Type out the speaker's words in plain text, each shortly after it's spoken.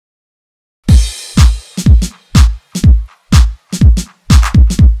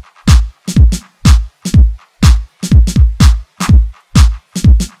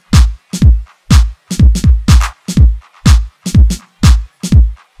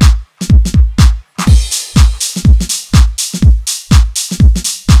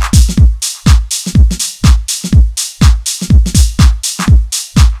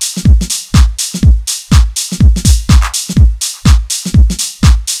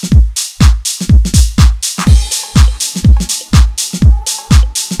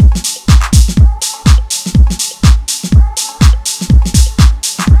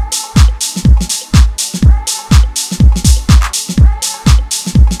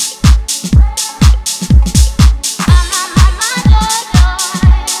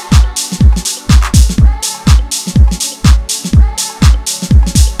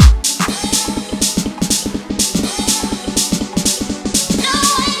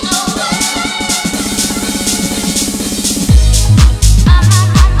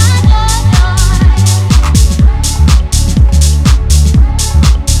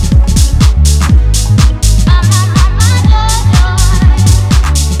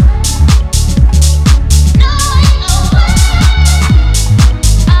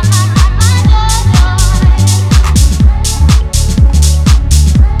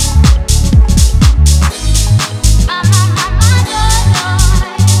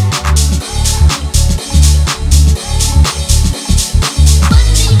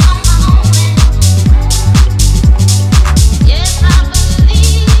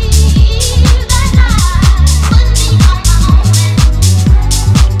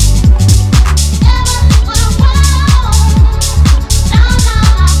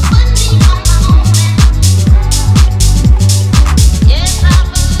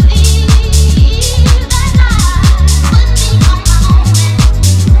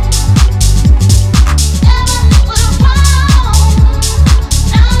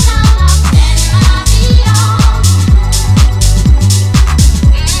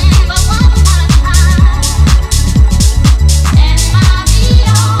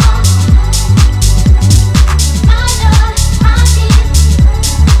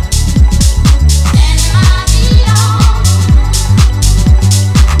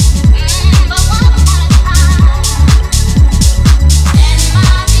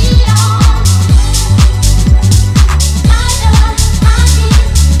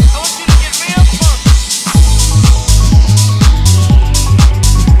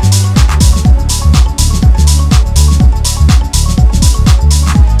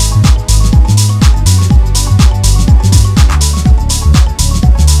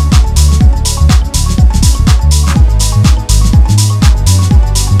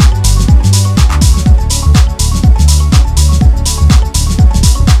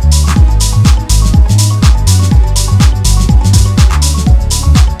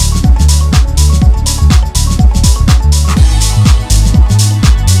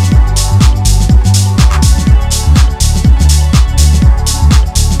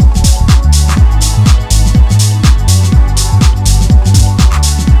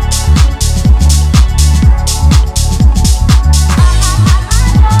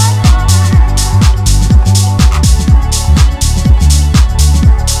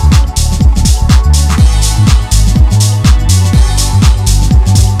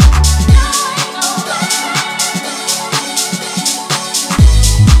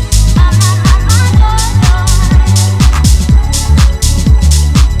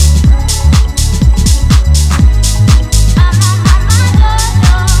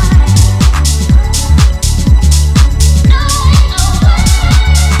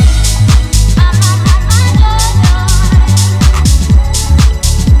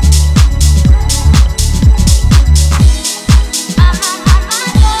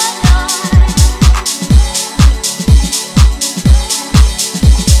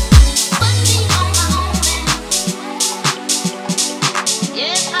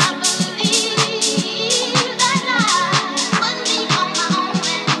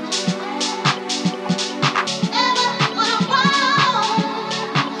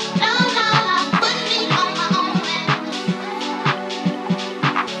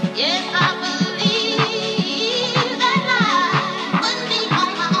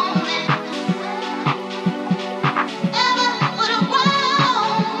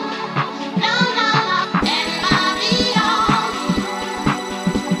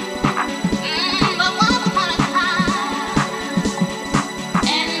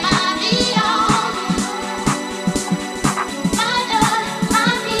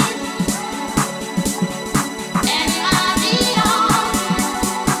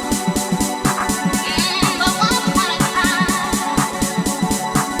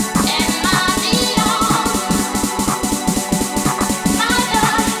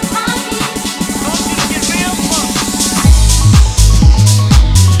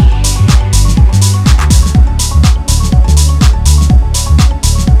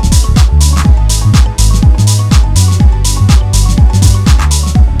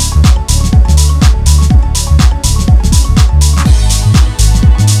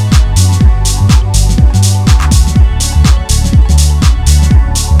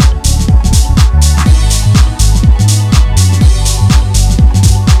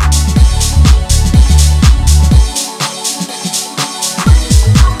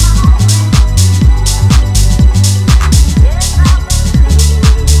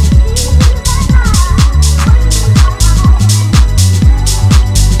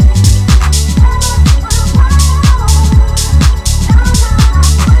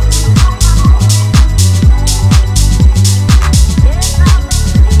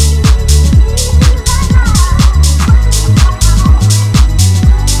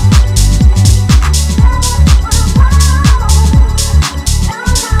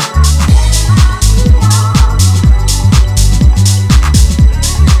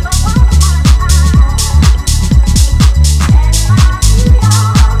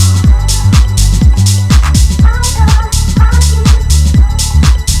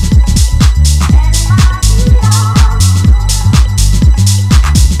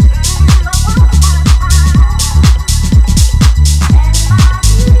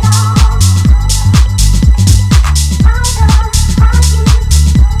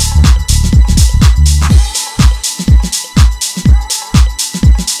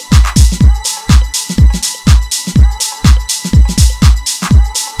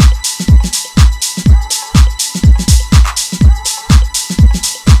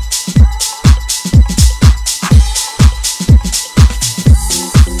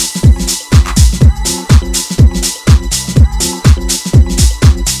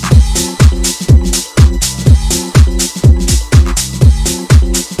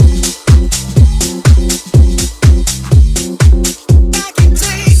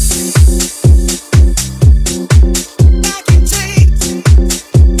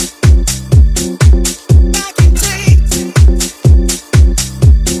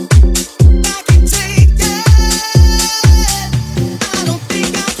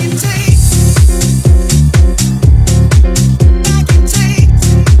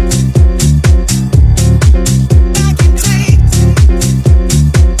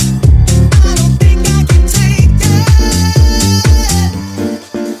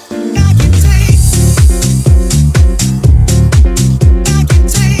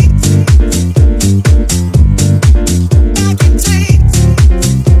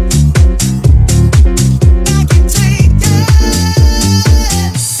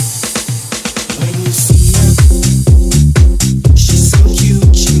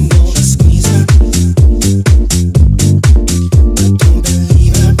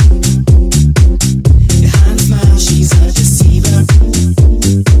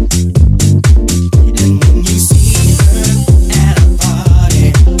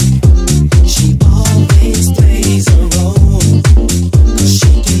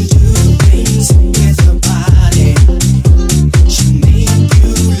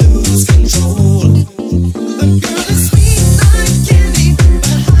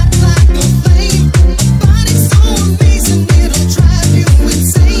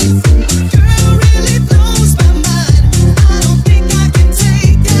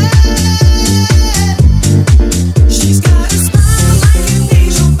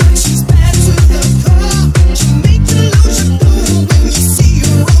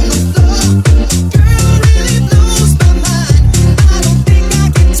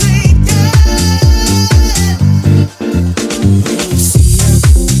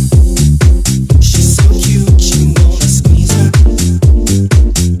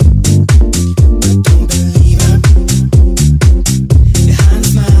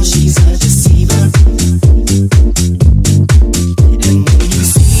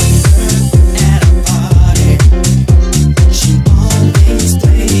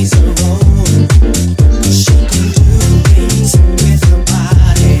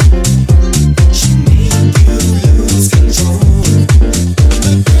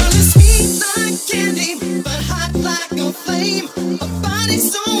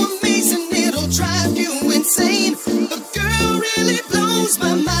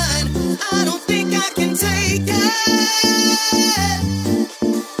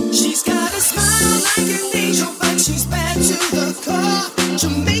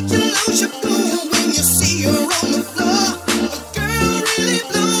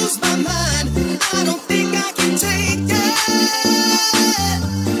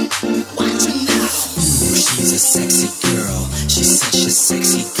such a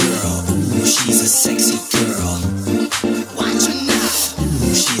sexy girl. Ooh, she's a sexy girl. Watch her now.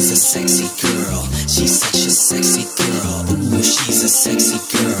 Ooh, she's a sexy girl. She's such a sexy girl. Ooh, she's a sexy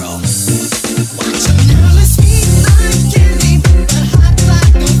girl. Watch her now. Let's eat like candy, but hot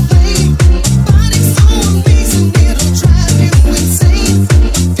like a flame. Body's so amazing, it'll drive you insane.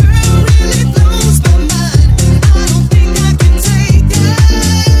 Girl really blows my mind. I don't think I can take it.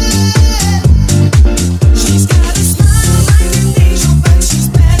 She's got a smile like an angel, but she's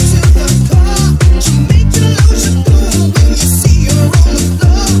bad to the core. She'll make you lose your cool when you see her on the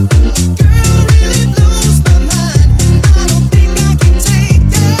floor. Girl really blows my mind. I don't think I can take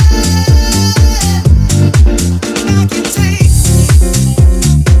it.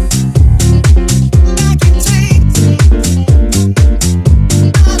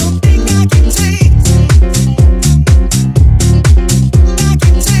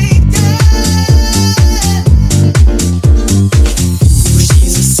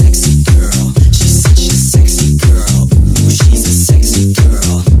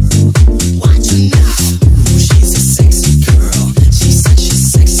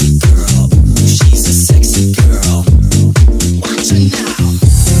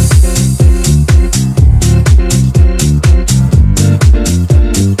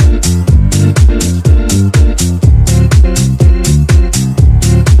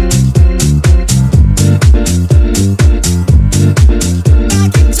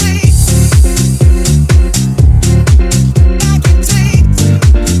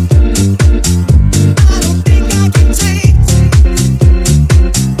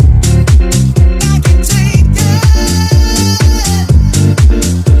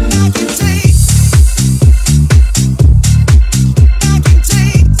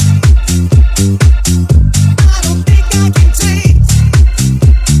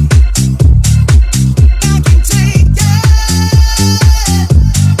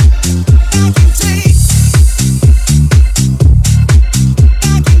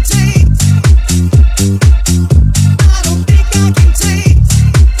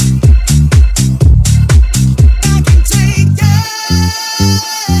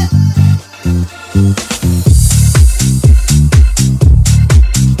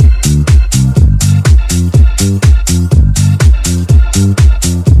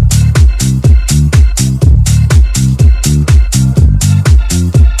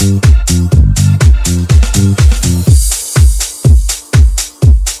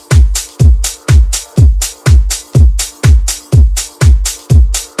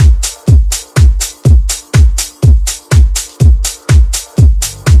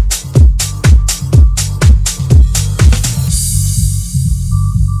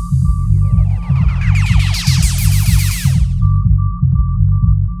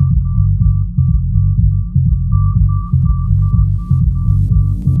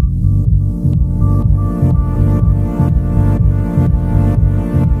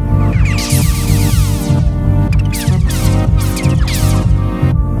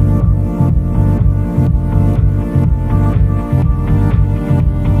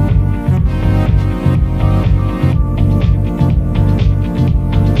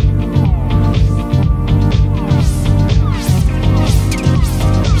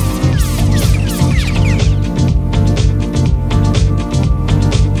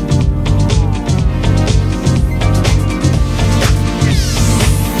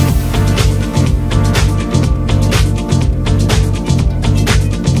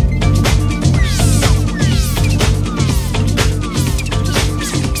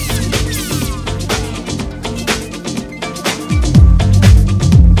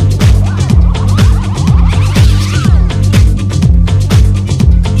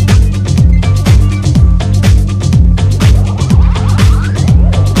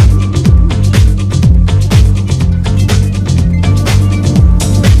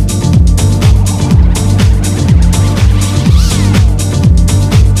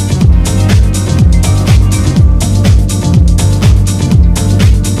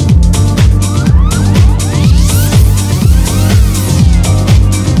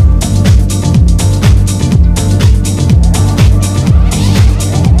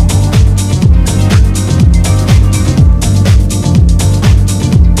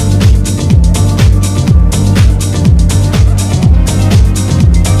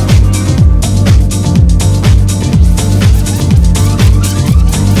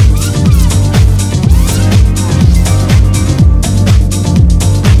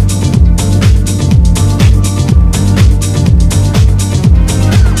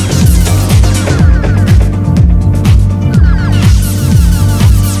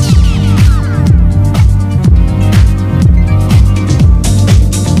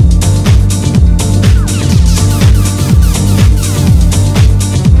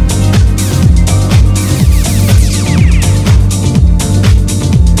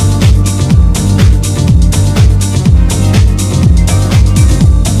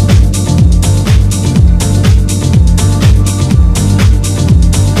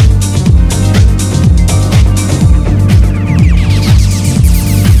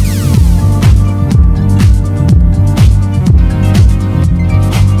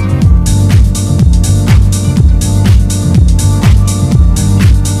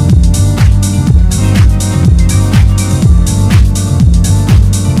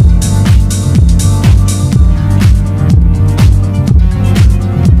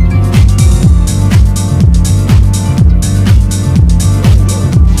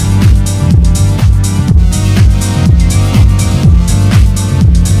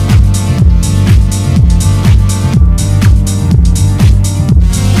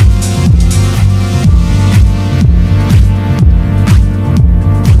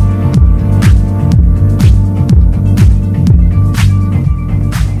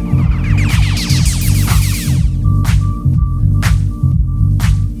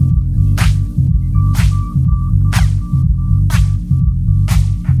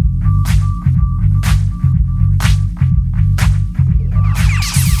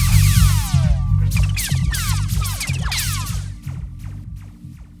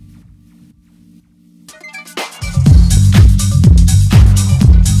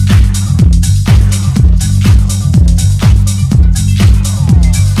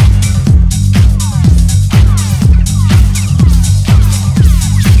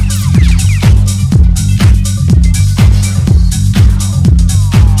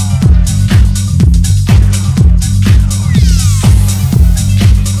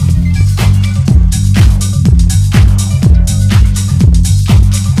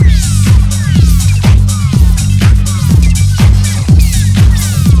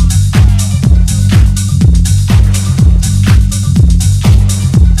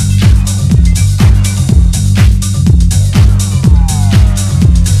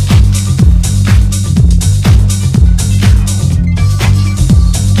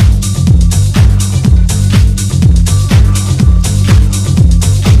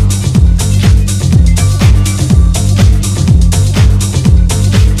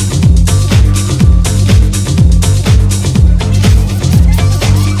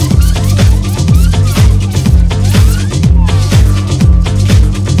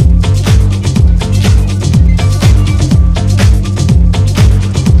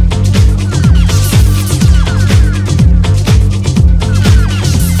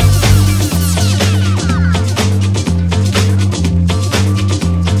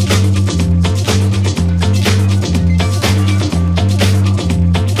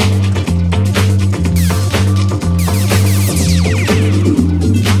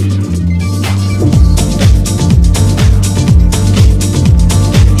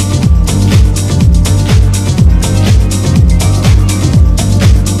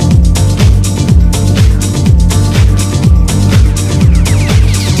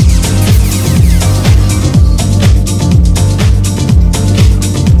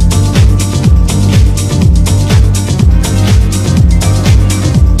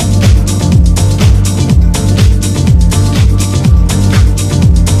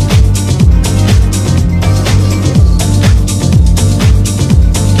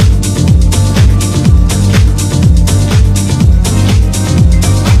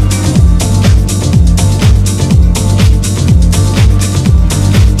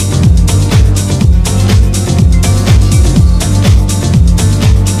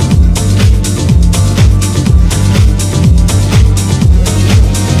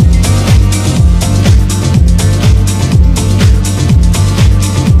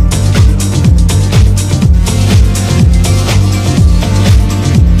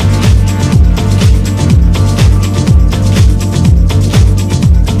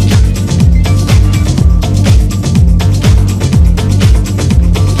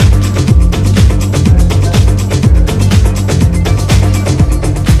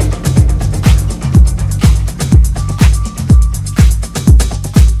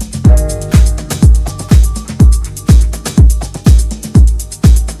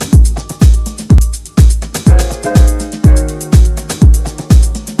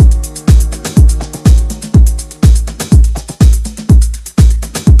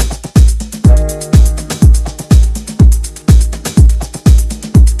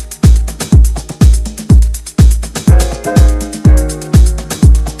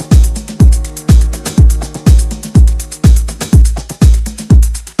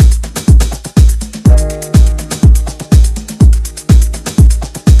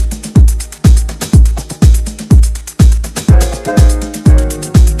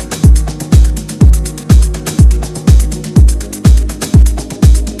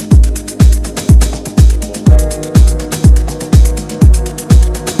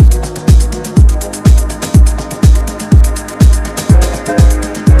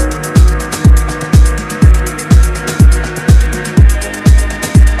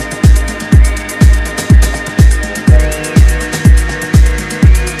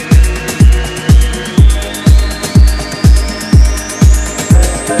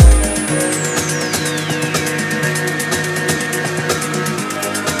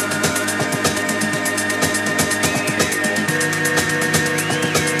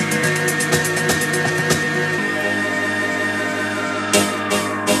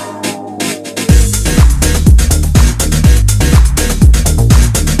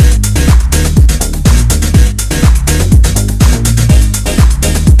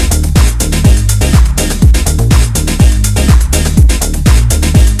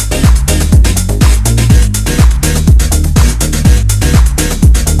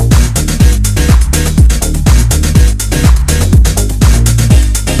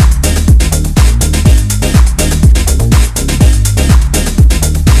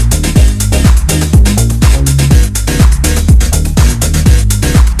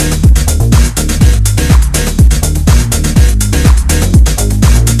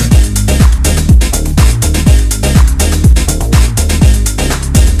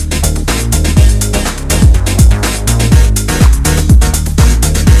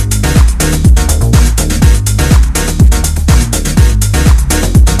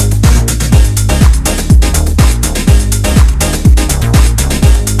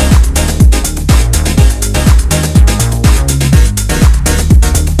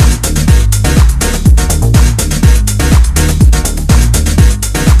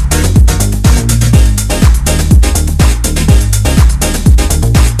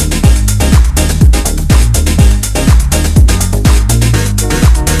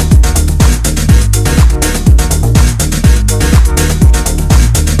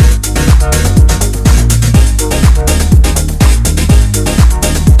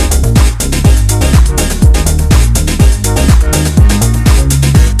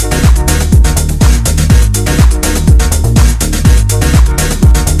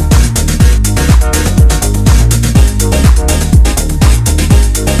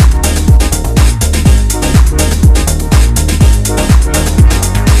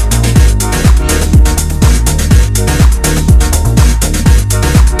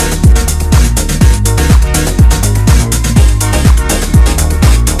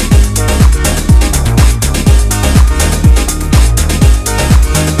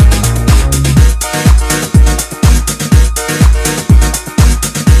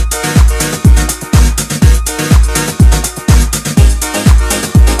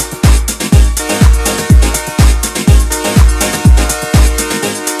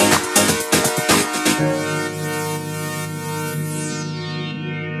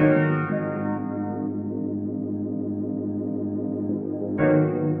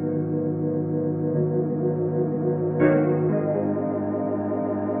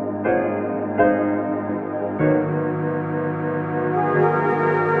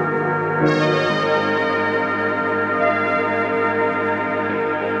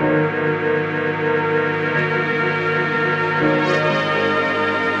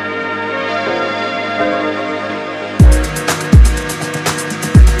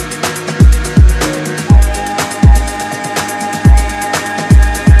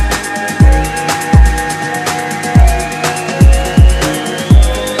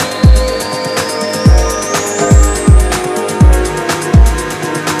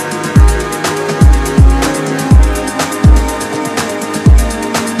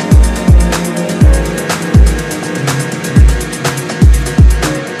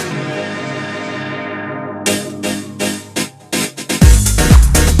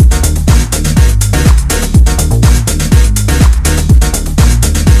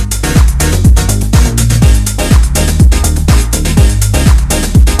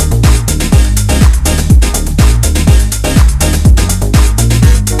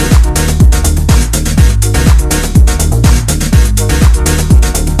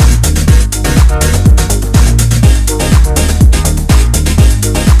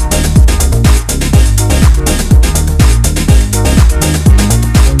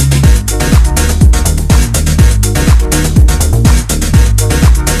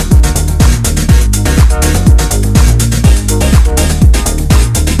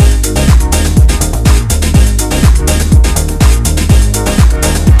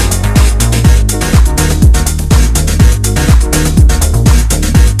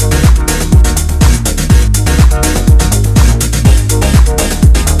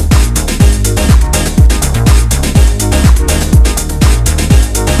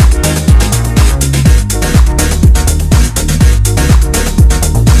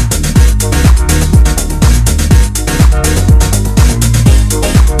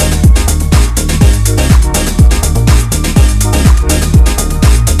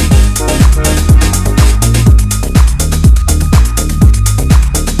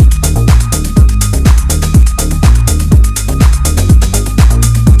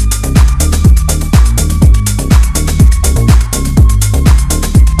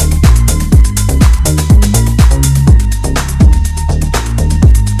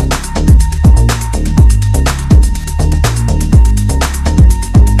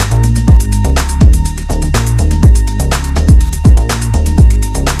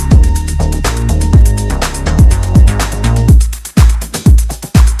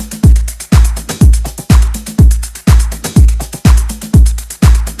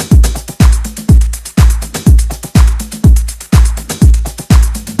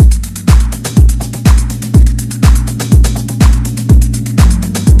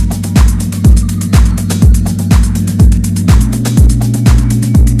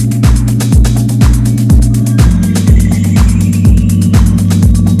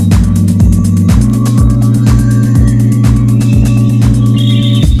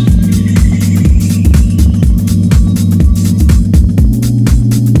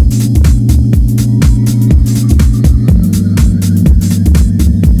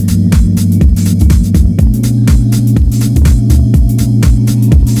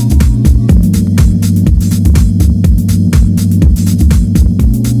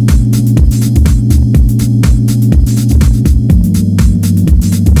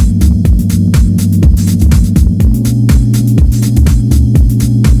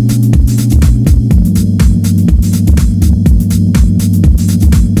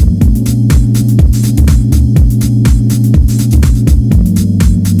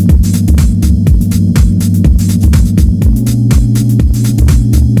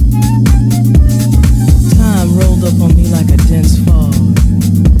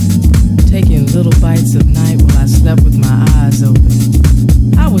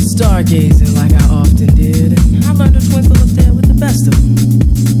 stargazing like I often did, and I learned to twinkle up there with the best of them.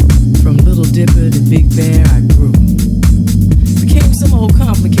 From Little Dipper to Big Bear, I grew. Became some old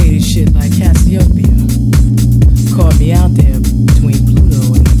complicated shit like Cassiopeia. Caught me out there between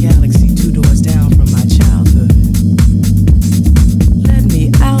Pluto and the galaxy 2 doors down from my childhood. Led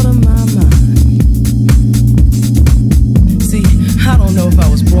me out of my mind. See, I don't know if I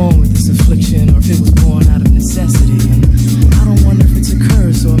was born with this affliction or if it was born out of necessity, and I don't wonder if it's a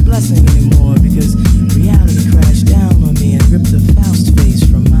curse or a blessing anymore, because reality crashed down on me and ripped the Faust face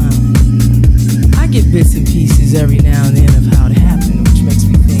from mine. I get bits and pieces every now and then of how it happened, which makes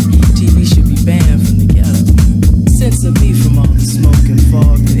me think TV should be banned from the ghetto. Sense of me from all the smoke and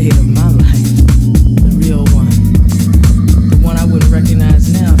fog that ate of my life. The real one. The one I wouldn't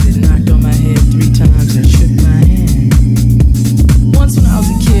recognize now if it knocked on my head 3 times and shook my hand. Once when I was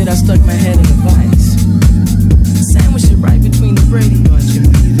a kid, I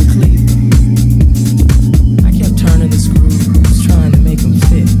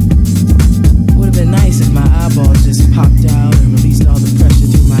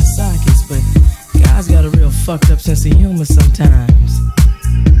fucked up sense of humor sometimes.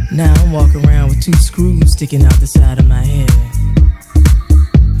 Now I'm walking around with 2 screws sticking out the side of my head.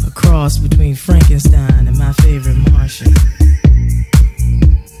 A cross between Frankenstein and my favorite Martian.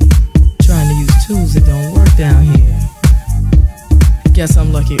 Trying to use tools that don't work down here. Guess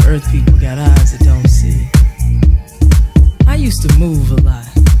I'm lucky Earth people got eyes that don't see. I used to move a lot,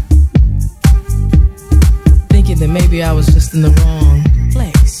 thinking that maybe I was just in the wrong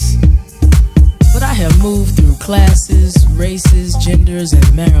place. But I have moved through classes, races, genders,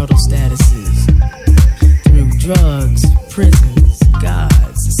 and marital statuses. Through drugs, prisons,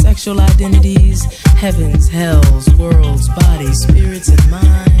 gods, sexual identities, heavens, hells, worlds, bodies, spirits, and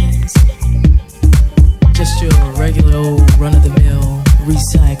minds. Just your regular old run-of-the-mill,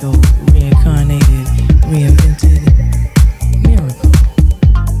 recycled, reincarnated, reinvented miracle.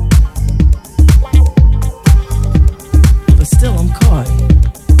 But still I'm caught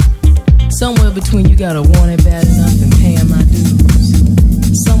somewhere between you gotta want it bad enough and paying my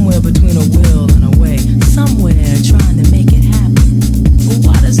dues. Somewhere between a will and a way. Somewhere trying to make it happen. But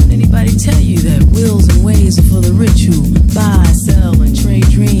why doesn't anybody tell you that wills and ways are for the rich who buy, sell, and trade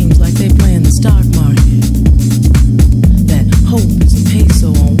dreams like they play in the stock market? That hope is a peso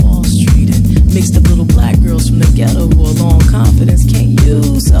on Wall Street, and mixed up little black girls from the ghetto who are low on confidence can't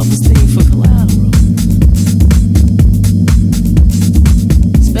use self-esteem for collateral.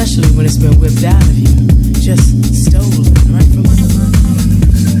 Especially when it's been whipped out of you, just stolen right from under my nose.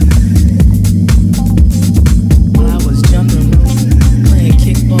 While I was jumping rope, playing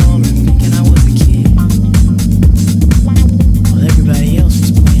kickball and thinking I was a kid, while everybody else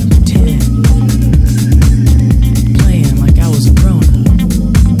was playing pretend, playing like I was a grown-up.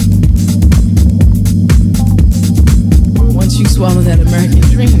 Once you swallow that American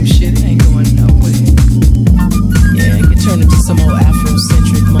dream shit, it ain't going nowhere. Yeah, it could turn into some old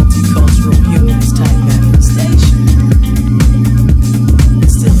Afrocentric, multicultural, humanist type manifestation.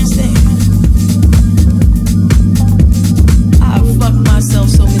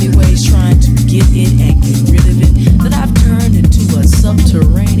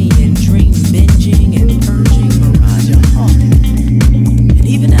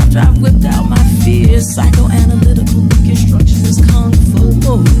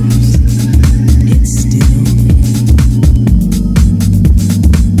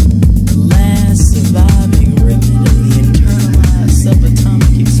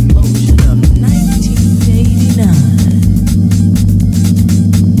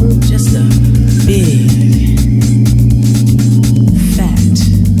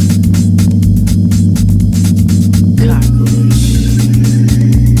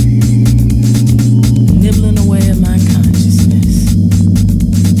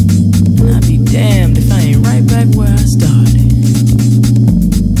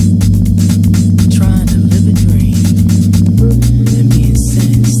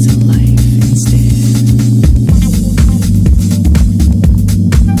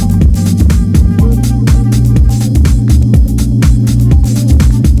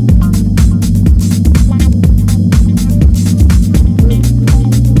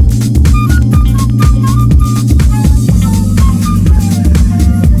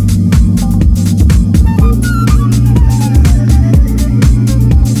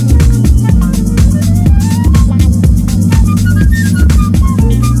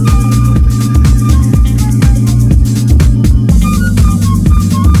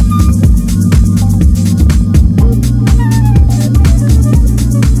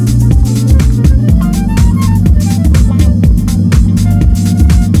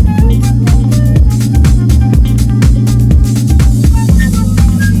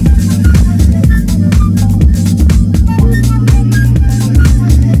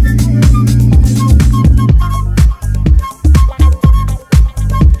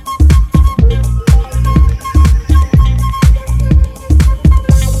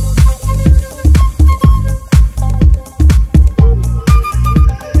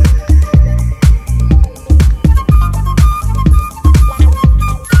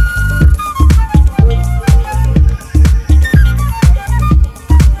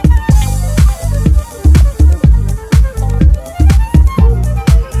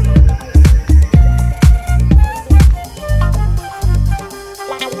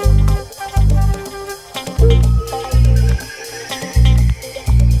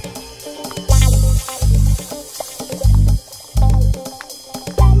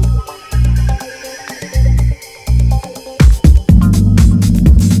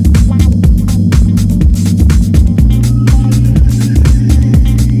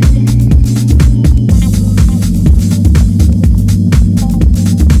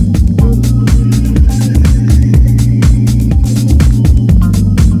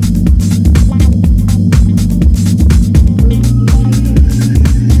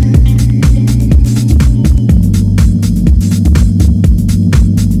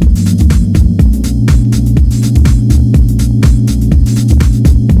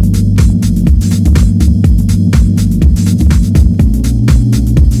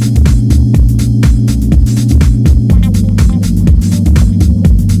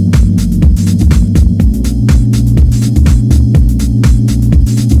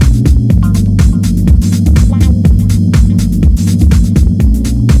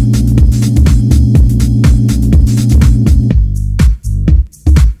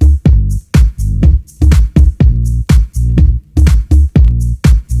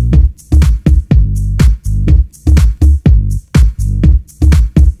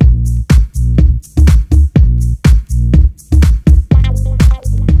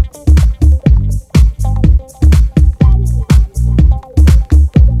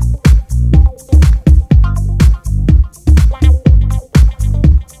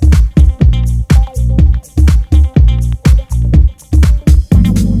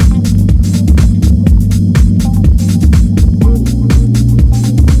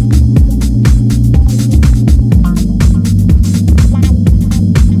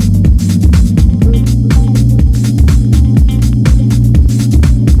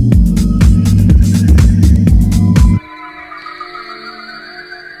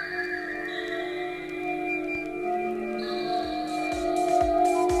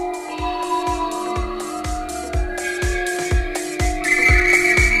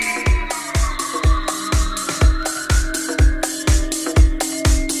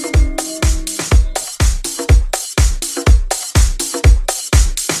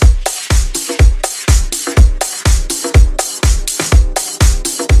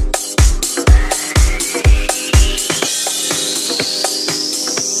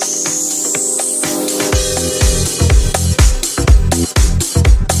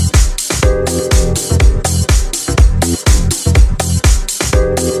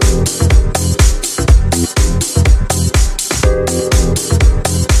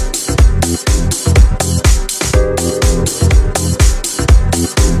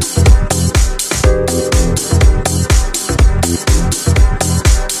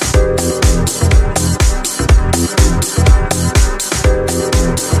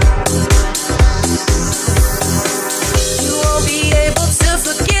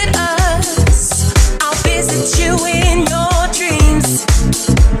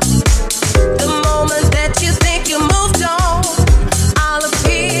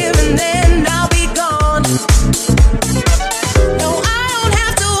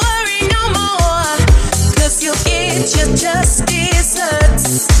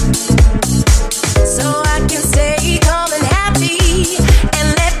 so I can stay calm and happy and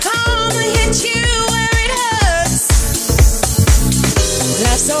let karma hit you where it hurts.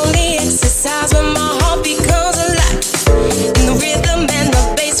 Life's only exercise when my heart becomes alive, and the rhythm and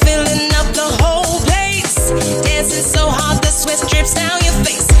the bass filling up the whole place. Dancing so hard the sweat drips down your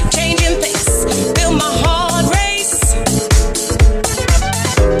face, changing pace, feel my heart race.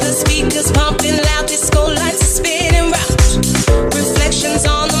 The speakers pumping loud, disco lights are spinning round, reflections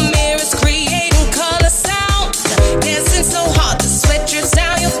on the mirror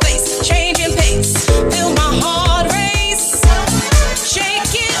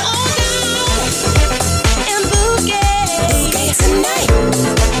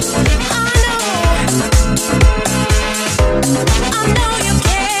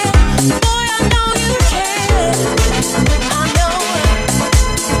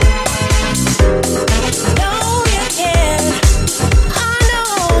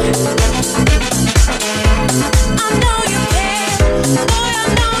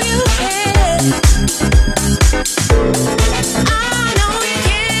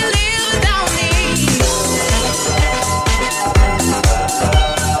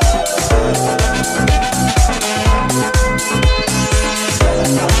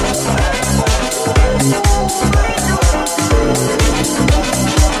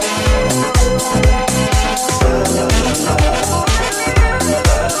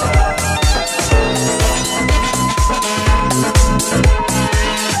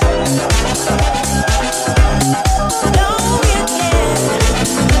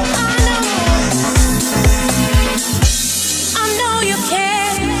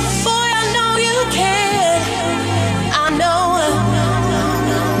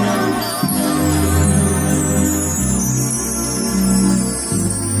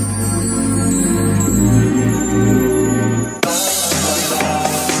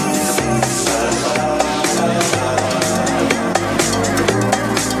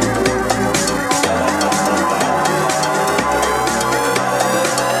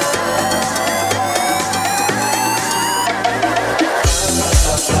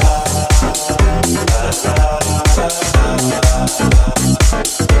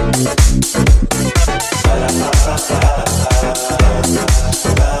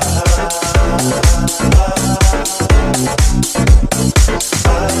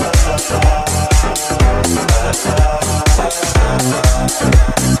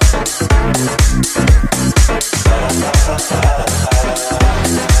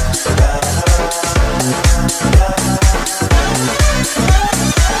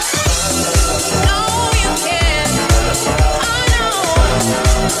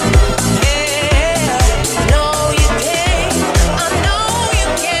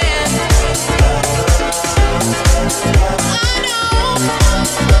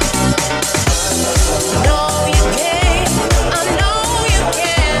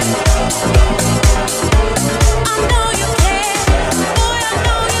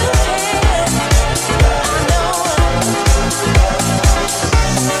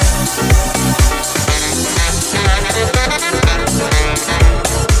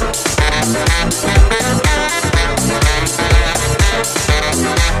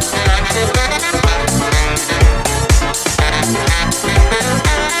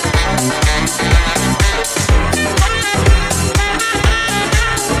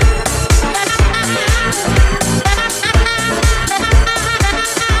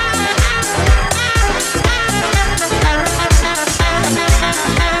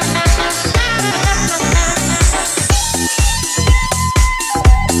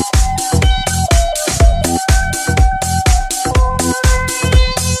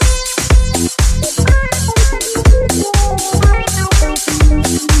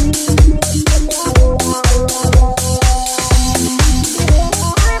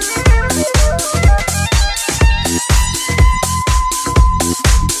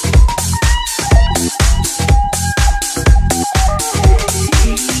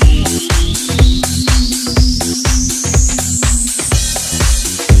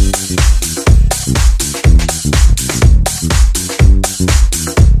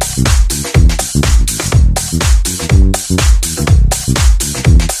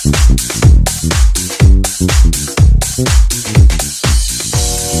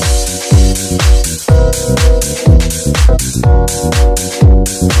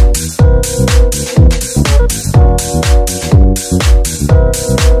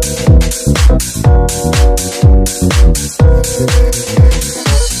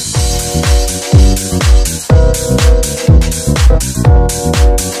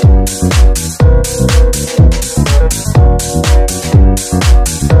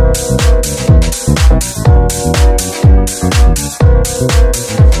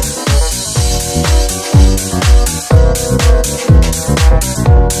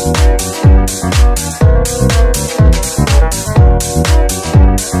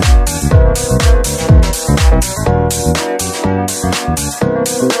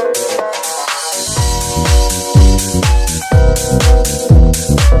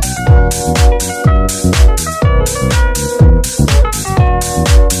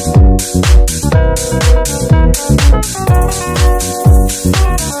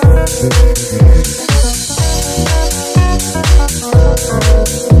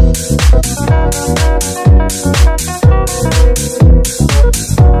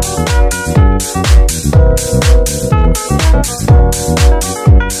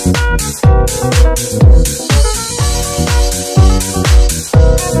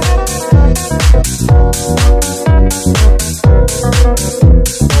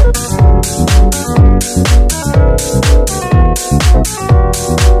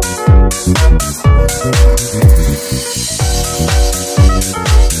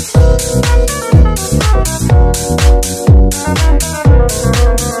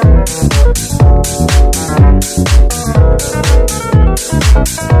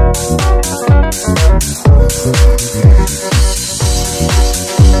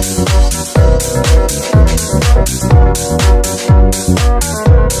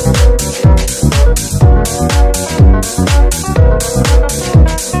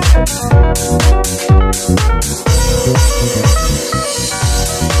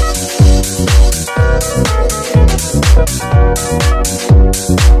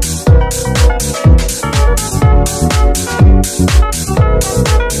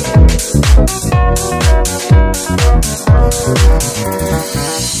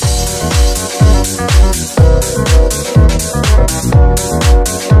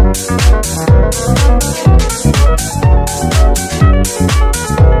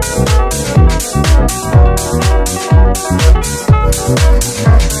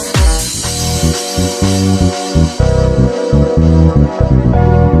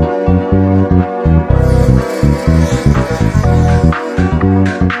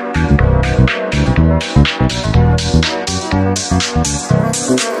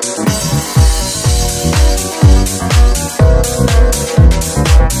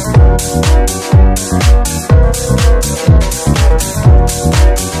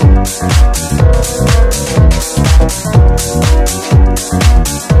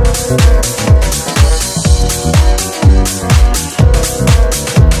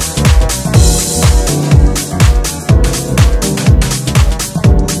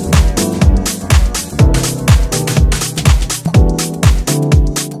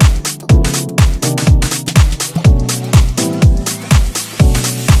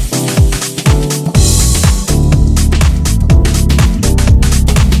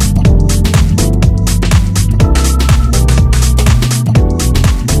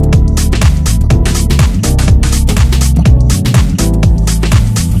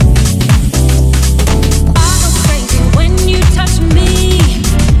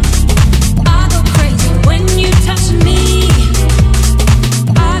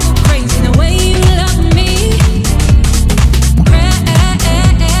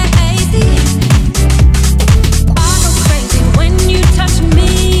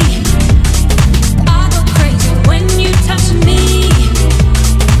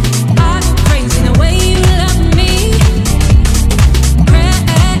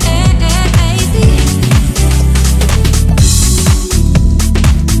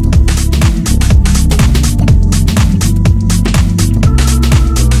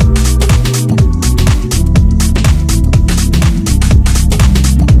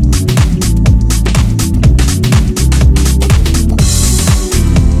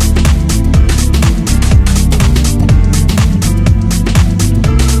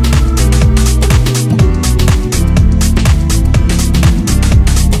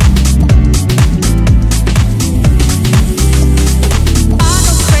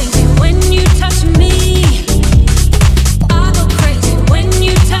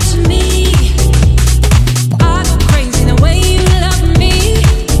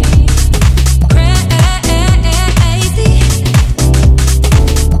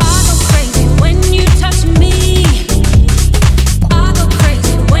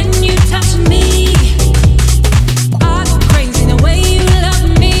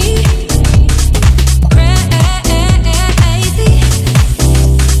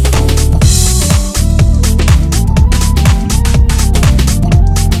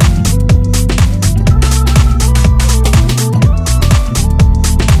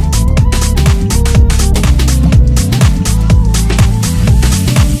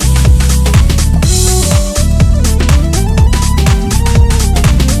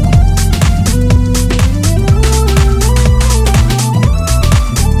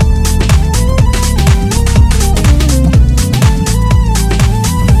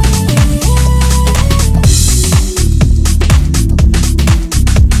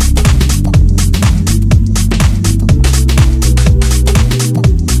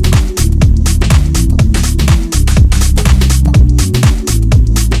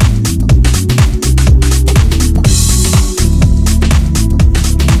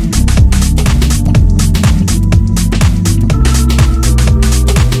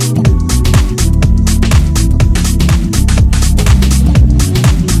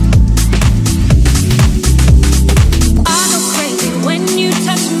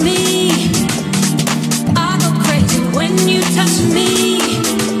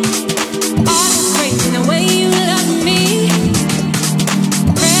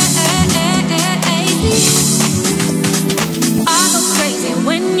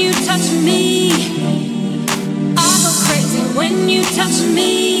touch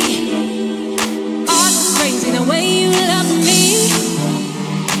me. Oh, it's crazy the way you love me.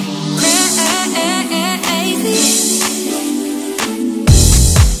 Crazy.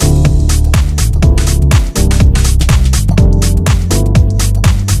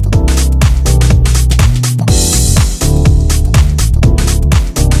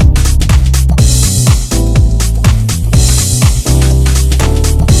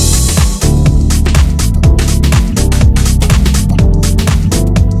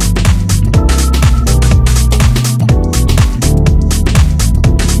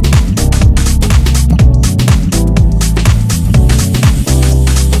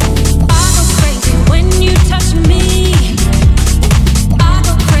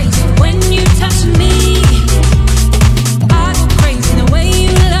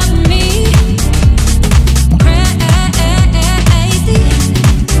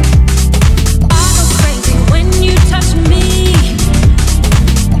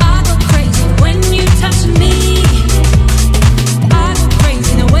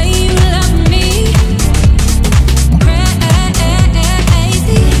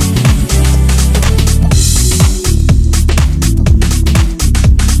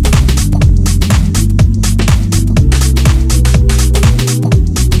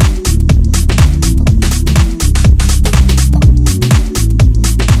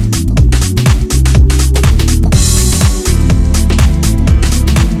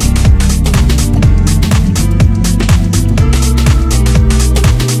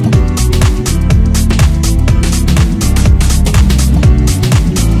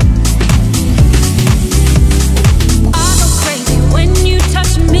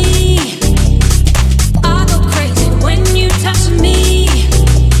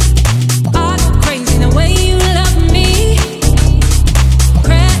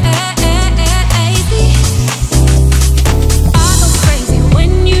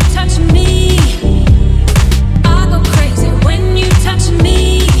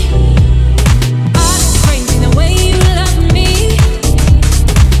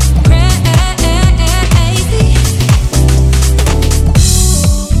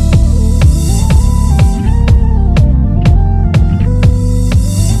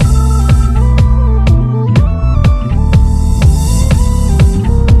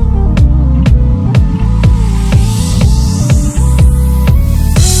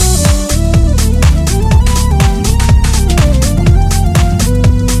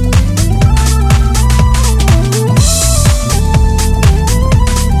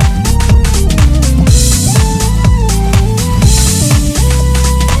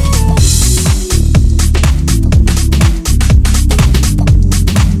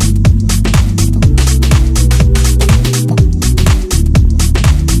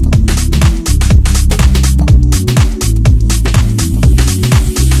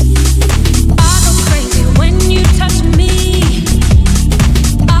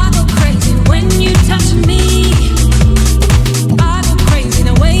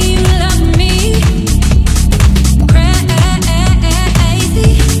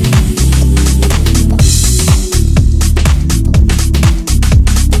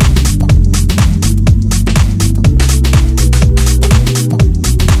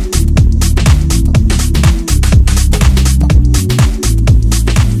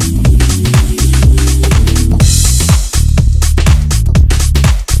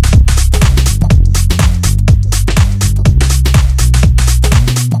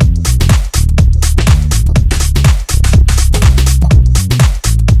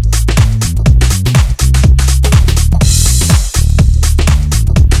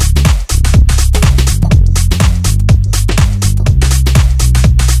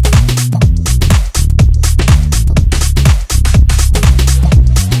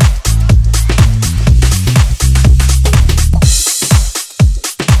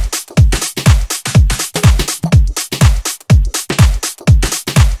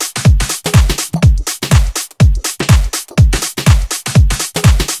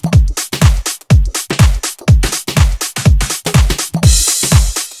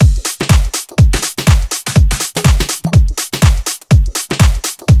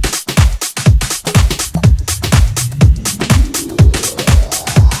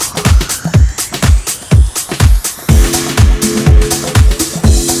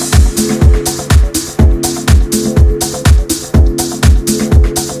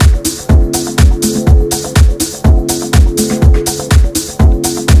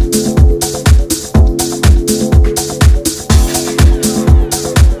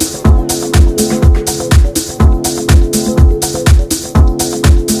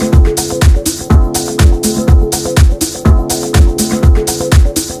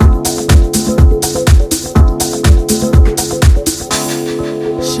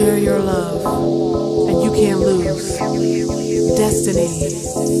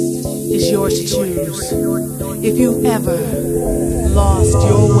 ever lost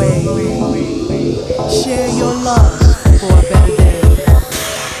your way, share your love for a better day.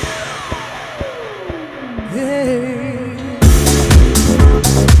 Hey.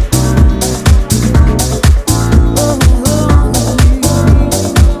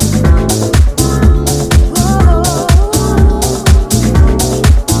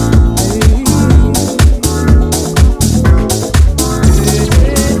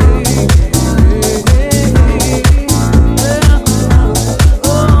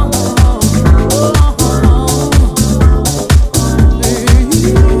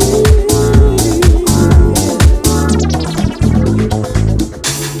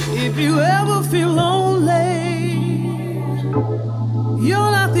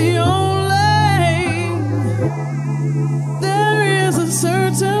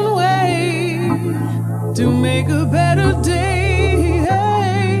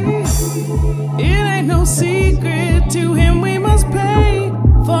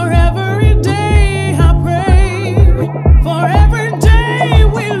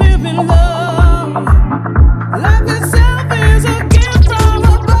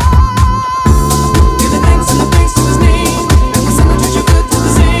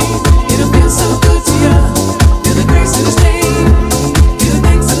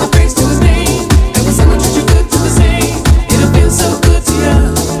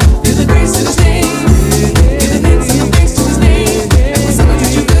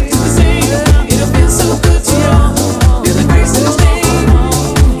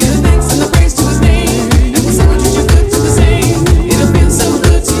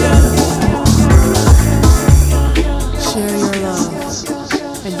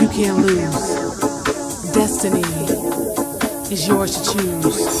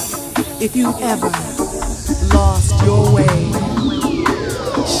 If you ever lost your way,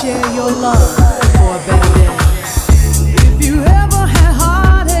 share your love for a better